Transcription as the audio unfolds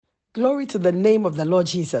Glory to the name of the Lord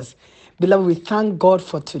Jesus. Beloved, we thank God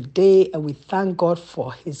for today and we thank God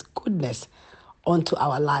for his goodness unto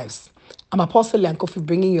our lives. I'm Apostle Kofi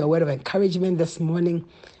bringing you a word of encouragement this morning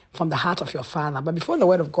from the heart of your Father. But before the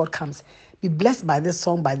word of God comes, be blessed by this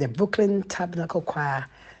song by the Brooklyn Tabernacle Choir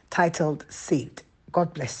titled Saved.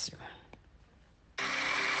 God bless you.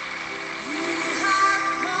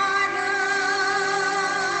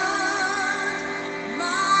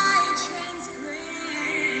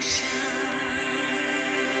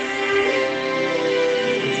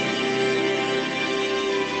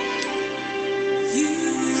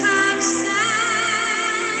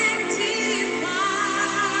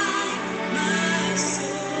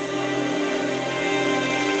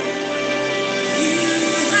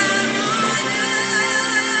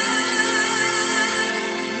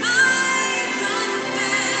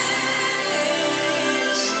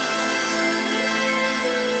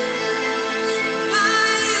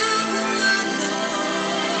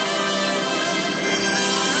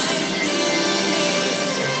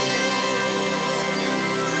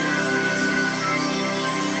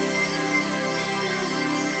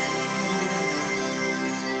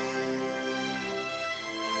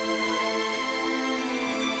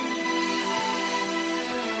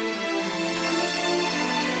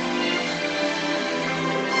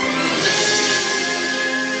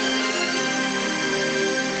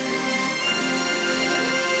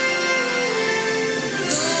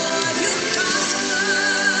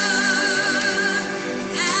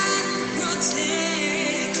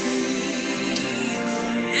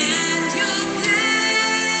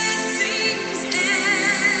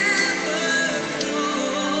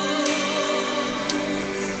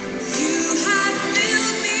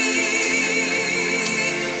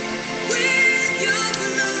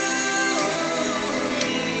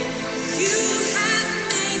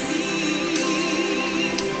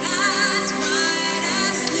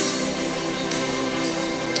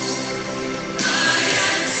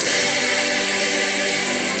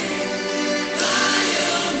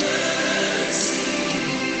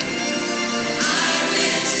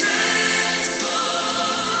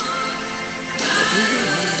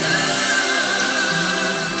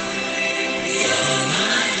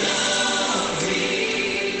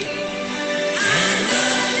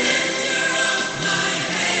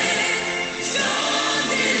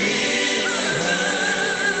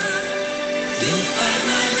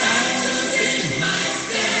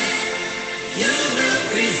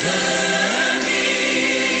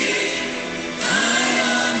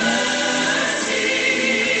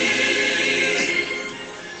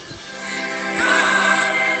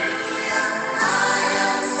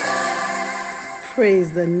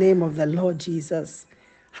 Praise the name of the Lord Jesus.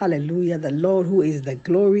 Hallelujah. The Lord who is the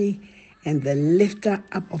glory and the lifter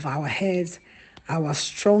up of our heads, our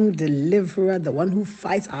strong deliverer, the one who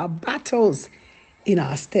fights our battles in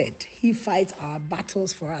our stead. He fights our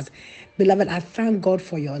battles for us. Beloved, I thank God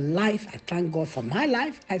for your life. I thank God for my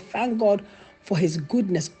life. I thank God for his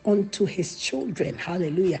goodness unto his children.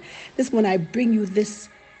 Hallelujah. This morning I bring you this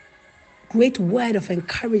great word of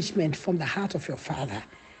encouragement from the heart of your Father.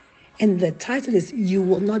 And the title is You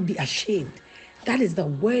Will Not Be Ashamed. That is the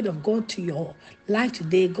word of God to your life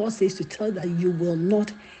today. God says to tell that you will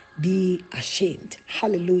not be ashamed.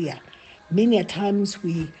 Hallelujah. Many a times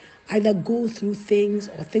we either go through things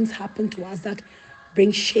or things happen to us that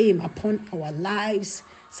bring shame upon our lives,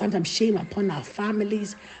 sometimes shame upon our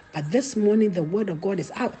families. But this morning the word of God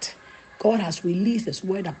is out. God has released his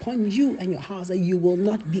word upon you and your house that you will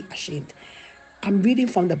not be ashamed. I'm reading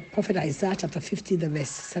from the prophet Isaiah chapter 50, the verse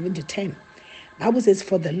 7 to 10. The Bible says,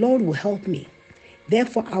 For the Lord will help me.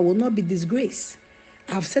 Therefore, I will not be disgraced.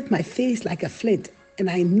 I have set my face like a flint, and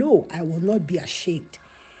I know I will not be ashamed.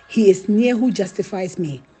 He is near who justifies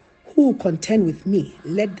me. Who will contend with me?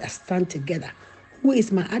 Let us stand together. Who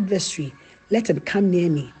is my adversary? Let him come near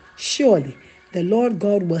me. Surely the Lord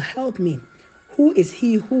God will help me. Who is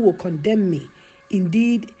he who will condemn me?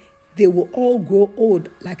 Indeed, they will all grow old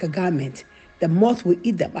like a garment. The moth will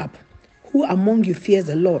eat them up. Who among you fears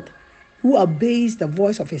the Lord? Who obeys the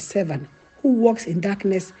voice of his servant? Who walks in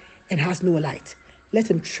darkness and has no light? Let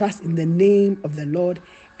him trust in the name of the Lord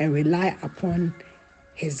and rely upon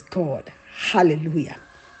his God. Hallelujah.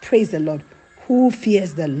 Praise the Lord. Who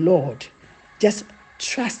fears the Lord? Just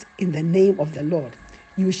trust in the name of the Lord.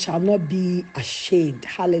 You shall not be ashamed.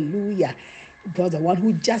 Hallelujah. Because the one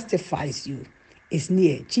who justifies you is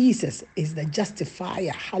near. Jesus is the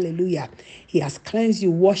justifier. Hallelujah. He has cleansed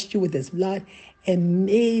you, washed you with his blood, and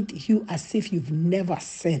made you as if you've never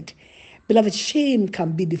sinned. Beloved, shame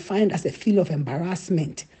can be defined as a feeling of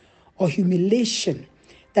embarrassment or humiliation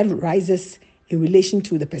that rises in relation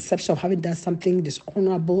to the perception of having done something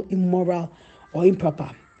dishonorable, immoral, or improper.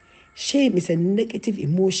 Shame is a negative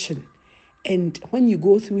emotion. And when you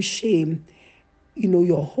go through shame,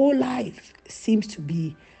 your whole life seems to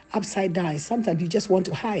be upside down. Sometimes you just want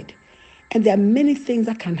to hide. And there are many things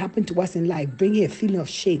that can happen to us in life, bringing a feeling of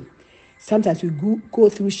shame. Sometimes we go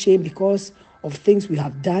through shame because of things we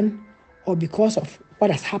have done or because of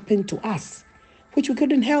what has happened to us, which we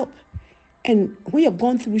couldn't help. And when you've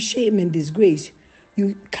gone through shame and disgrace,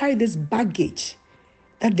 you carry this baggage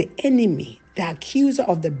that the enemy, the accuser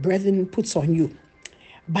of the brethren, puts on you.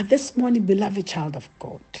 But this morning, beloved child of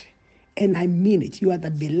God, and I mean it, you are the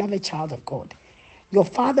beloved child of God. Your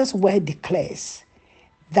Father's word declares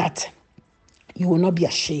that you will not be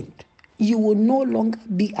ashamed. You will no longer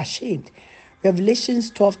be ashamed.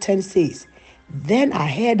 Revelations 12:10 says, Then I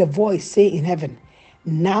heard a voice say in heaven,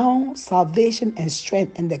 Now salvation and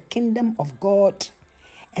strength and the kingdom of God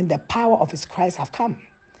and the power of his Christ have come.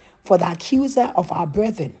 For the accuser of our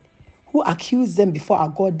brethren, who accused them before our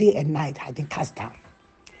God day and night, has been cast down.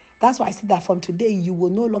 That's why I said that from today, you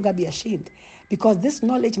will no longer be ashamed, because this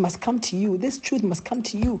knowledge must come to you. This truth must come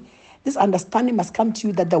to you. This understanding must come to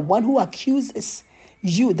you that the one who accuses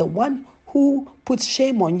you, the one who puts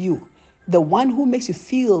shame on you, the one who makes you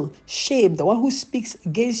feel shame, the one who speaks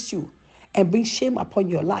against you and brings shame upon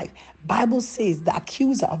your life. Bible says the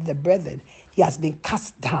accuser of the brethren, he has been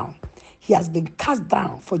cast down. He has been cast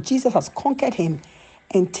down, for Jesus has conquered him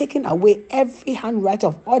and taken away every handwriting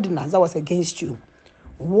of ordinance that was against you.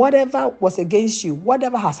 Whatever was against you,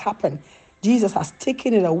 whatever has happened, Jesus has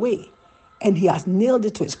taken it away and he has nailed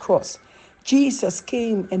it to his cross. Jesus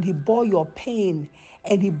came and he bore your pain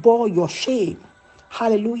and he bore your shame.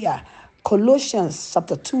 Hallelujah. Colossians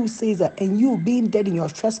chapter 2 says that, and you being dead in your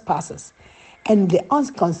trespasses and the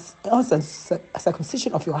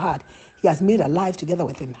uncircumcision of your heart, he has made alive together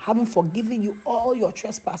with him, having forgiven you all your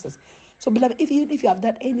trespasses. So, beloved, if you have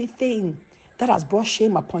done anything that has brought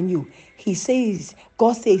shame upon you,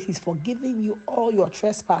 God says he's forgiven you all your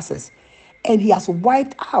trespasses, and he has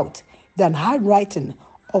wiped out the handwriting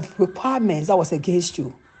of requirements that was against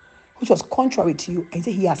you, which was contrary to you, and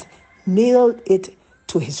he has nailed it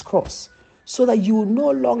to his cross, so that you will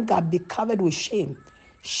no longer be covered with shame.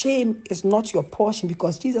 Shame is not your portion,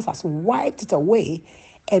 because Jesus has wiped it away,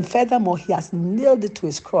 and furthermore, he has nailed it to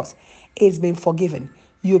his cross. It's been forgiven.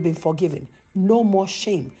 You've been forgiven. No more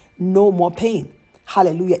shame, no more pain.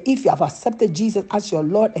 Hallelujah. If you have accepted Jesus as your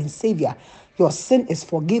Lord and Savior, your sin is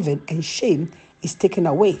forgiven and shame is taken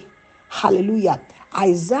away. Hallelujah.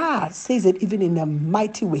 Isaiah says it even in a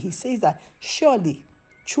mighty way. He says that surely,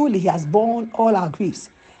 truly, he has borne all our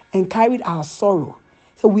griefs and carried our sorrow.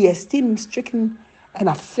 So we esteem him stricken and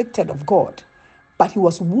afflicted of God. But he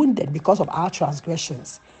was wounded because of our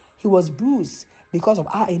transgressions. He was bruised because of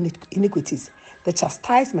our iniquities. The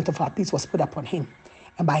chastisement of our peace was put upon him,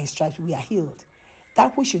 and by his stripes we are healed.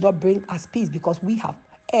 That which should not bring us peace, because we have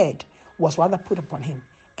erred, was rather put upon him,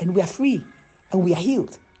 and we are free and we are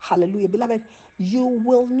healed. Hallelujah. Beloved, you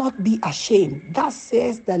will not be ashamed. That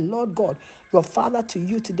says the Lord God, your Father, to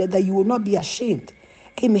you today, that you will not be ashamed.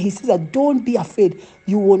 Amen. He says that don't be afraid.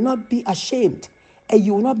 You will not be ashamed and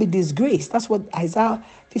you will not be disgraced. That's what Isaiah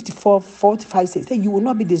 54:45 says. Say, you will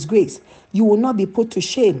not be disgraced. You will not be put to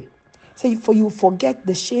shame. Say, for you forget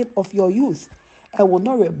the shame of your youth and will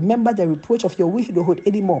not remember the reproach of your widowhood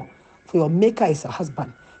anymore. For your Maker is a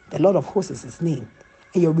husband. The Lord of hosts is his name.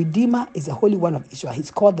 And your Redeemer is the Holy One of Israel.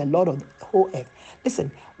 He's called the Lord of the whole earth.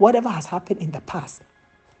 Listen, whatever has happened in the past,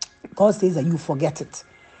 God says that you forget it.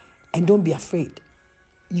 And don't be afraid.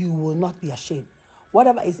 You will not be ashamed.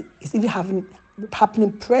 Whatever is even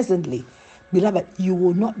happening presently, beloved, you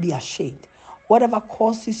will not be ashamed. Whatever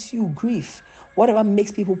causes you grief, whatever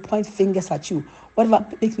makes people point fingers at you, whatever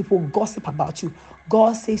makes people gossip about you,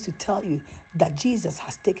 God says to tell you that Jesus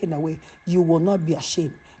has taken away. You will not be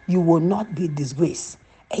ashamed. You will not be disgraced.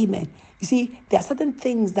 Amen. You see, there are certain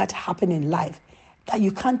things that happen in life that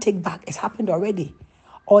you can't take back. It's happened already.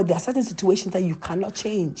 Or there are certain situations that you cannot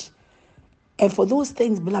change. And for those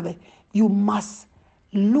things, beloved, you must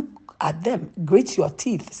look at them, grit your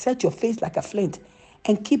teeth, set your face like a flint,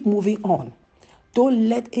 and keep moving on. Don't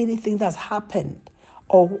let anything that's happened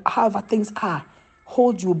or however things are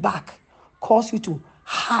hold you back, cause you to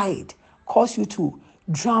hide, cause you to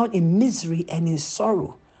drown in misery and in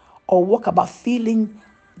sorrow, or walk about feeling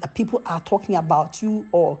that people are talking about you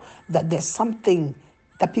or that there's something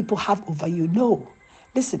that people have over you. No.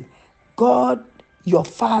 Listen, God, your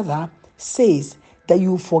Father, says that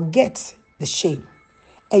you forget the shame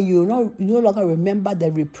and you no longer remember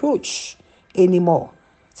the reproach anymore.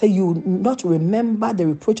 So you not remember the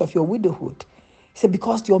reproach of your widowhood. He said,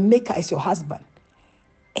 because your maker is your husband.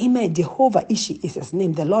 Amen. Jehovah Ishi is his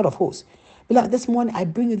name, the Lord of hosts. Beloved, this morning I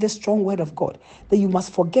bring you this strong word of God that you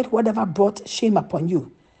must forget whatever brought shame upon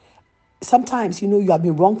you. Sometimes, you have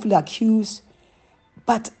been wrongfully accused,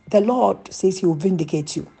 but the Lord says he will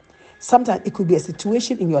vindicate you. Sometimes it could be a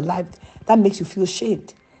situation in your life that makes you feel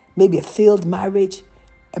shamed. Maybe a failed marriage,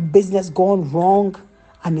 a business gone wrong,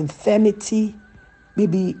 an infirmity,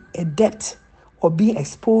 maybe a debt, or being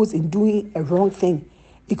exposed in doing a wrong thing.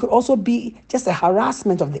 It could also be just a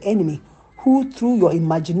harassment of the enemy who, through your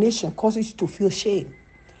imagination, causes you to feel shame.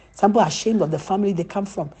 Some people are ashamed of the family they come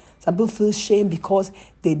from. Some people feel shame because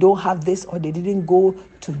they don't have this, or they didn't go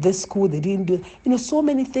to this school, they didn't do, so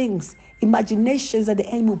many things. Imaginations that the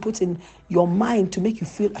enemy will put in your mind to make you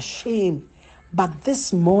feel ashamed. But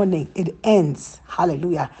this morning, it ends.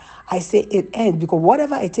 Hallelujah. I say it ends because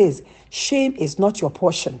whatever it is, shame is not your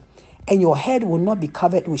portion. And your head will not be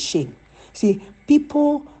covered with shame. See,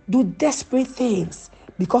 people do desperate things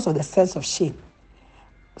because of the sense of shame.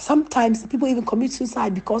 Sometimes people even commit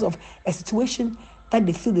suicide because of a situation that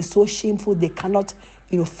they feel is so shameful they cannot,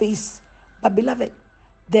 face. But beloved,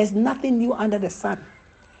 there's nothing new under the sun.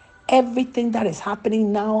 Everything that is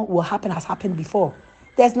happening now has happened before.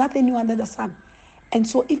 There's nothing new under the sun. And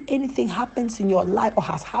so if anything happens in your life or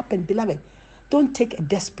has happened, beloved, don't take a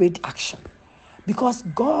desperate action. Because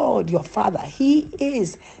God, your Father, He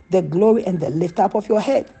is the glory and the lift up of your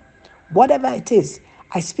head. Whatever it is,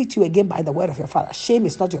 I speak to you again by the word of your Father. Shame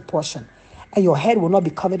is not your portion, and your head will not be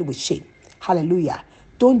covered with shame. Hallelujah.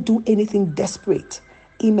 Don't do anything desperate.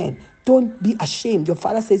 Amen. Don't be ashamed. Your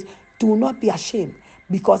Father says, do not be ashamed,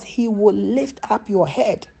 because He will lift up your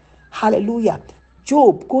head. Hallelujah.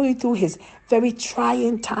 Job, going through his very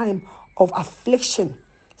trying time of affliction,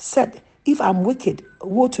 said, if I'm wicked,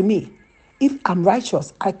 woe to me. If I'm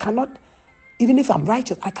righteous, even if I'm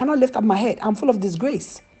righteous, I cannot lift up my head. I'm full of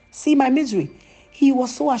disgrace. See my misery. He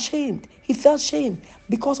was so ashamed. He felt shame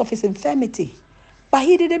because of his infirmity. But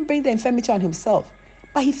he didn't bring the infirmity on himself.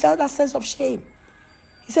 But he felt that sense of shame.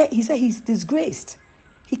 He said he's disgraced.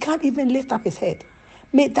 He can't even lift up his head.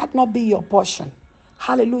 May that not be your portion.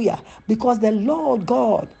 Hallelujah. Because the Lord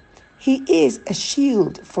God, He is a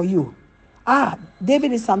shield for you.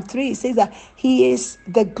 David in Psalm 3 says that He is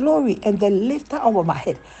the glory and the lifter of my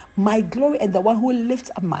head. My glory and the one who lifts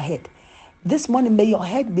up my head. This morning, may your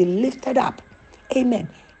head be lifted up.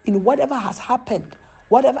 Amen. In whatever has happened,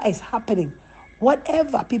 whatever is happening,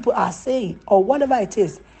 whatever people are saying, or whatever it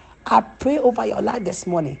is, I pray over your life this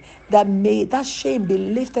morning that may that shame be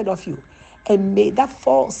lifted off you. And may that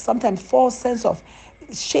sometimes false sense of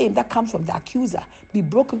shame that comes from the accuser be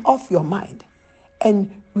broken off your mind.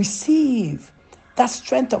 And receive that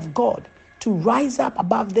strength of God to rise up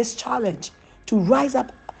above this challenge, to rise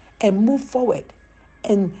up and move forward,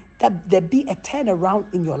 and that there be a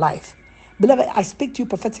turnaround in your life. Beloved, I speak to you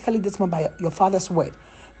prophetically this morning by your Father's word,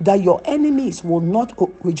 that your enemies will not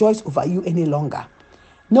rejoice over you any longer.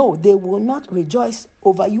 No, they will not rejoice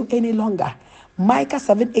over you any longer. Micah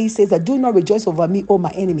 7:8 says that do not rejoice over me, O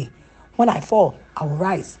my enemy. When I fall, I will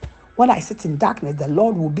rise. When I sit in darkness, the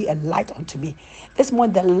Lord will be a light unto me. This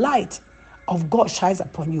morning, the light of God shines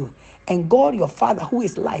upon you. And God, your Father, who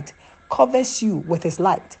is light, covers you with His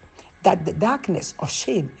light, that the darkness of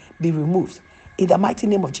shame be removed. In the mighty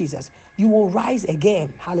name of Jesus, you will rise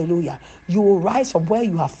again. Hallelujah. You will rise from where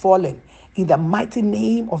you have fallen. In the mighty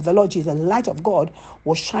name of the Lord Jesus, the light of God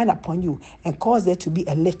will shine upon you and cause there to be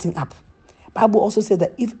a lifting up. Bible also says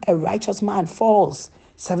that if a righteous man falls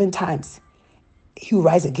 7 times, he will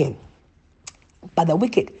rise again. But the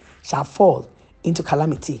wicked shall fall into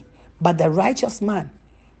calamity. But the righteous man,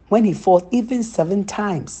 when he falls even 7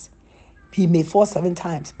 times, he may fall 7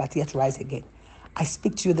 times, but yet rise again. I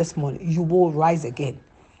speak to you this morning. You will rise again.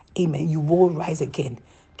 Amen. You will rise again.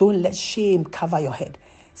 Don't let shame cover your head.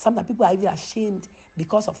 Sometimes people are even ashamed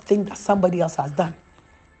because of things that somebody else has done.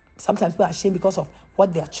 Sometimes people are ashamed because of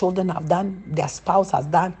what their children have done, their spouse has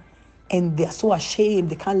done, and they're so ashamed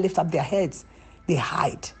they can't lift up their heads. They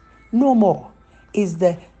hide. No more. Is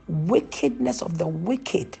the wickedness of the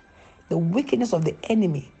wicked, the wickedness of the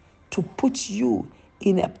enemy, to put you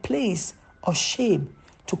in a place of shame,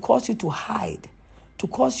 to cause you to hide, to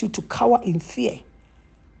cause you to cower in fear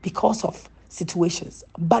because of situations.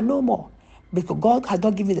 But no more. Because God has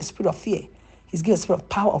not given you the spirit of fear. He's given the spirit of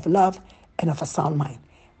power, of love, and of a sound mind.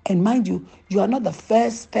 And mind you, you are not the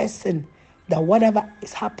first person that whatever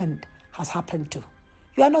has happened to.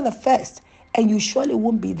 You are not the first, and you surely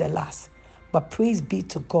won't be the last. But praise be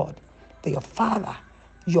to God that your Father,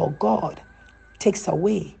 your God, takes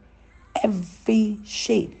away every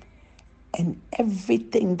shame and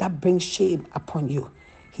everything that brings shame upon you.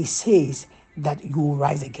 He says that you will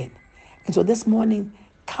rise again. And so this morning,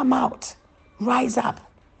 come out, rise up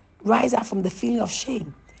from the feeling of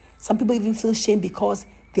shame. Some people even feel shame because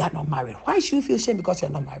they are not married. Why should you feel shame because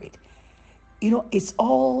you're not married? It's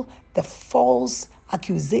all the false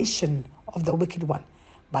accusation of the wicked one.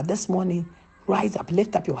 But this morning, rise up,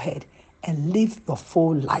 lift up your head, and live your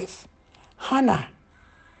full life. Hannah,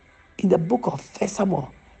 in the book of 1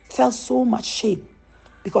 Samuel, felt so much shame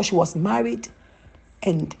because she was married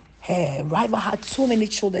and her rival had so many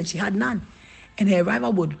children. She had none. And her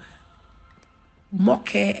rival would mock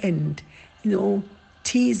her and,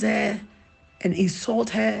 tease her and insult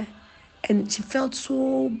her. And she felt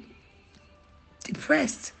so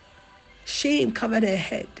depressed. Shame covered her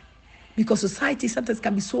head because society sometimes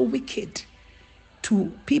can be so wicked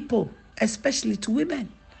to people, especially to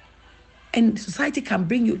women. And society can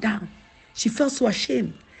bring you down. She felt so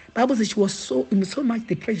ashamed. Bible says she was in so much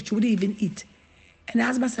depression, she wouldn't even eat. And the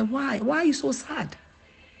husband said, why? Why are you so sad?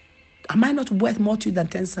 Am I not worth more to you than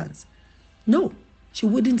 10 sons? No, she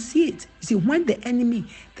wouldn't see it. You see, when the enemy,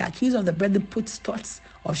 the accuser of the brethren, puts thoughts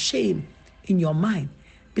of shame in your mind,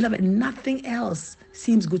 beloved, nothing else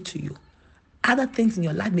seems good to you. Other things in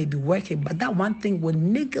your life may be working, but that one thing will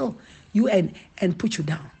niggle you and put you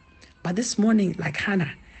down. But this morning, like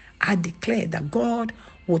Hannah, I declare that God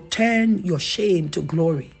will turn your shame to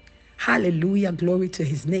glory. Hallelujah, glory to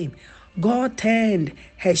his name. God turned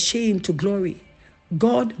her shame to glory.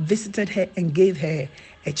 God visited her and gave her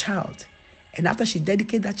a child. And after she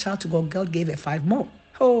dedicated that child to God, God gave her 5 more.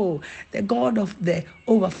 Oh, the God of the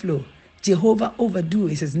overflow. Jehovah overdo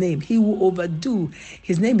is his name. He will overdo.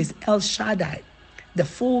 His name is El Shaddai, the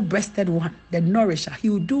full-breasted one, the nourisher. He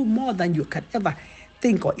will do more than you can ever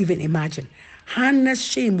think or even imagine. Hannah's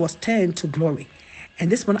shame was turned to glory.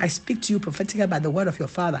 And this morning I speak to you prophetically by the word of your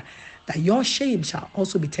Father, that your shame shall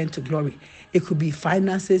also be turned to glory. It could be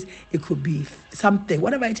finances, it could be something,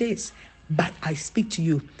 whatever it is. But I speak to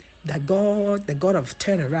you that God, the God of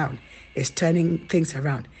turnaround, is turning things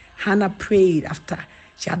around. Hannah prayed after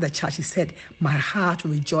she had the child. She said, my heart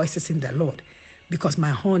rejoices in the Lord because my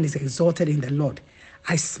horn is exalted in the Lord.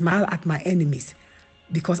 I smile at my enemies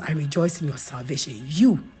because I rejoice in your salvation.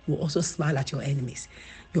 You will also smile at your enemies.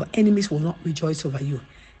 Your enemies will not rejoice over you.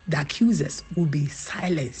 The accusers will be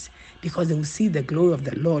silenced because they will see the glory of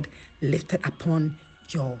the Lord lifted upon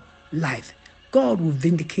your life. God will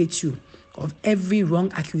vindicate you of every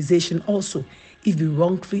wrong accusation also. If you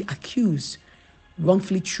wrongfully accused,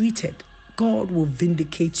 wrongfully treated, God will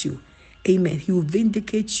vindicate you. Amen. He will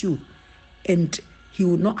vindicate you and he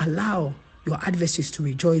will not allow your adversaries to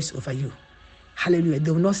rejoice over you. Hallelujah. They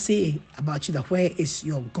will not say about you that where is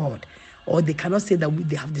your God? Or they cannot say that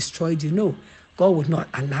they have destroyed you. No, God will not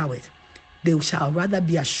allow it. They shall rather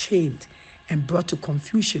be ashamed and brought to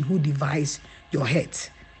confusion who devise your heads.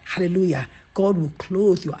 Hallelujah. God will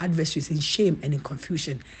clothe your adversaries in shame and in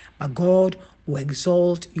confusion, but God will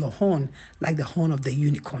exalt your horn like the horn of the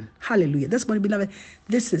unicorn. Hallelujah. This morning, beloved,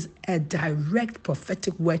 this is a direct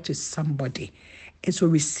prophetic word to somebody. And so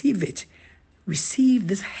receive it. Receive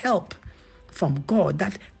this help from God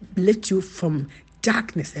that lifts you from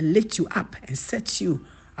darkness and lifts you up and sets you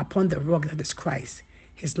upon the rock that is Christ.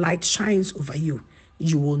 His light shines over you.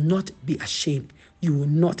 You will not be ashamed. You will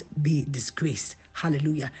not be disgraced.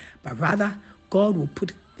 Hallelujah. But rather, God will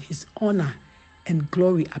put his honor and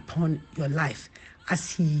glory upon your life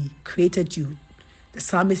as he created you. The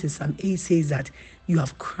psalmist in Psalm 8 says that you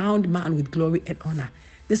have crowned man with glory and honor.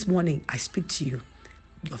 This morning, I speak to you.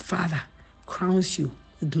 Your Father crowns you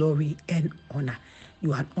with glory and honor.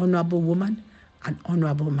 You are an honorable woman, an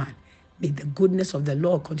honorable man. May the goodness of the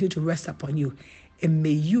Lord continue to rest upon you. And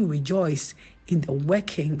may you rejoice in the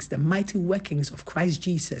workings, the mighty workings of Christ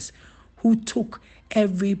Jesus, who took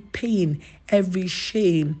every pain, every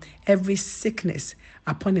shame, every sickness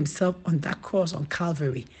upon himself on that cross on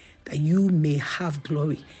Calvary, that you may have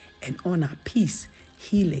glory and honor, peace,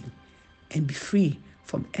 healing, and be free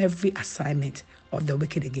from every assignment of the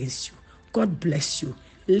wicked against you. God bless you.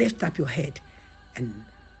 Lift up your head and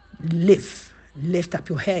live. Lift up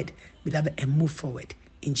your head, beloved, and move forward.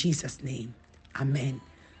 In Jesus' name, amen.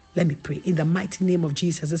 Let me pray. In the mighty name of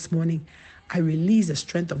Jesus this morning, I release the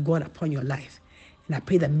strength of God upon your life. And I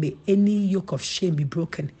pray that may any yoke of shame be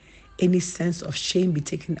broken, any sense of shame be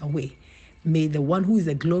taken away. May the one who is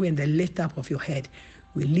the glory and the lift up of your head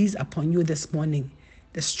release upon you this morning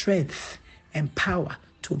the strength and power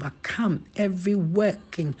to overcome every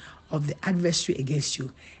working of the adversary against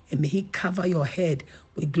you. And may he cover your head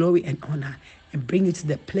with glory and honor and bring you to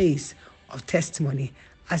the place of testimony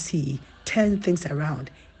as he turns things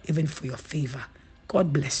around, even for your favor.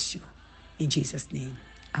 God bless you. In Jesus' name,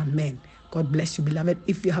 amen. God bless you, beloved.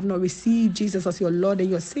 If you have not received Jesus as your Lord and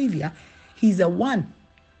your Savior, He's the one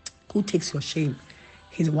who takes your shame.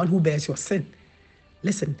 He's the one who bears your sin.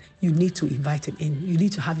 Listen, you need to invite Him in. You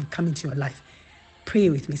need to have Him come into your life. Pray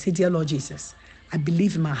with me. Say, dear Lord Jesus, I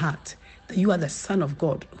believe in my heart that you are the Son of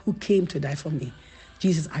God who came to die for me.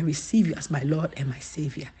 Jesus, I receive you as my Lord and my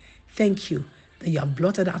Savior. Thank you that you have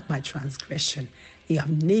blotted out my transgression. You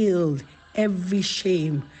have nailed every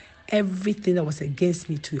shame, everything that was against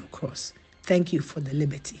me to your cross. Thank you for the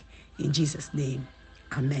liberty. In Jesus' name,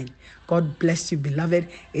 amen. God bless you, beloved.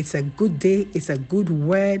 It's a good day. It's a good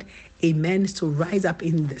word. Amen. So rise up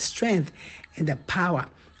in the strength and the power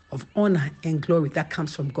of honor and glory that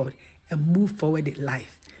comes from God and move forward in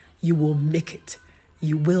life. You will make it.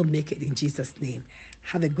 You will make it in Jesus' name.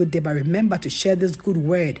 Have a good day, but remember to share this good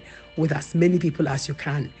word with as many people as you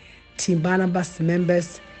can. Team Barnabas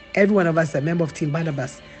members, every one of us is a member of Team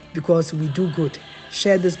Barnabas because we do good.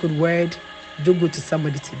 Share this good word. Do good to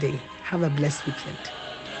somebody today. Have a blessed weekend.